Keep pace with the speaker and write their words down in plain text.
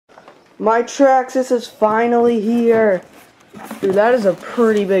My Traxxas is finally here. Dude, that is a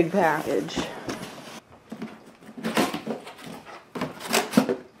pretty big package.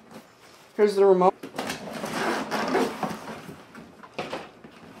 Here's the remote.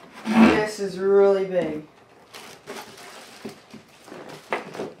 This is really big.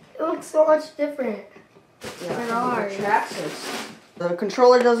 It looks so much different than ours. Traxxas. The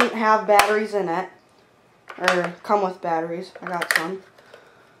controller doesn't have batteries in it, or come with batteries. I got some.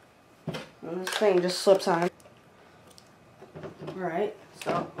 And this thing just slips on. Alright,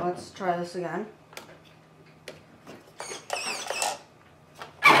 so let's try this again.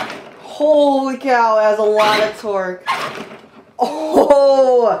 Holy cow, it has a lot of torque.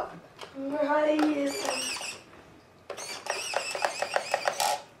 Oh! Nice.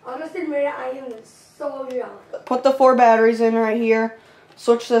 Honestly, I am so jealous. Put the 4 batteries in right here.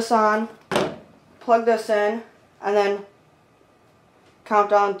 Switch this on. Plug this in. And then count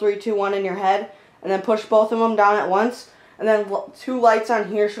down 3, 2, 1 in your head. And then push both of them down at once. And then 2 lights on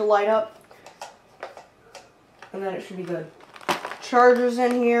here should light up. And then it should be good. Chargers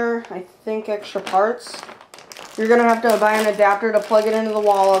in here. I think extra parts. You're going to have to buy an adapter to plug it into the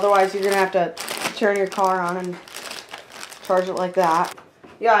wall. Otherwise, you're going to have to turn your car on and charge it like that.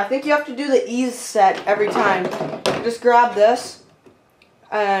 Yeah, I think you have to do the ease set every time. Just grab this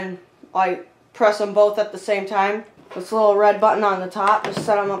and like press them both at the same time. This little red button on the top, just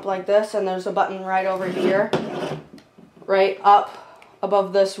set them up like this, and there's a button right over here, right up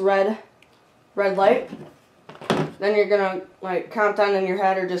above this red light. Then you're gonna like count down in your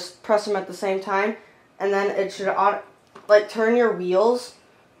head or just press them at the same time, and then it should like turn your wheels.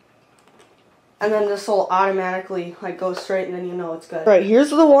 And then this will automatically like go straight, and then you know it's good. Right,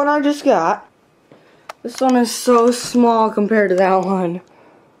 here's the one I just got. This one is so small compared to that one.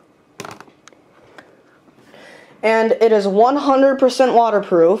 And it is 100%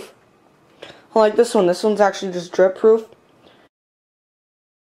 waterproof. Like this one. This one's actually just drip proof.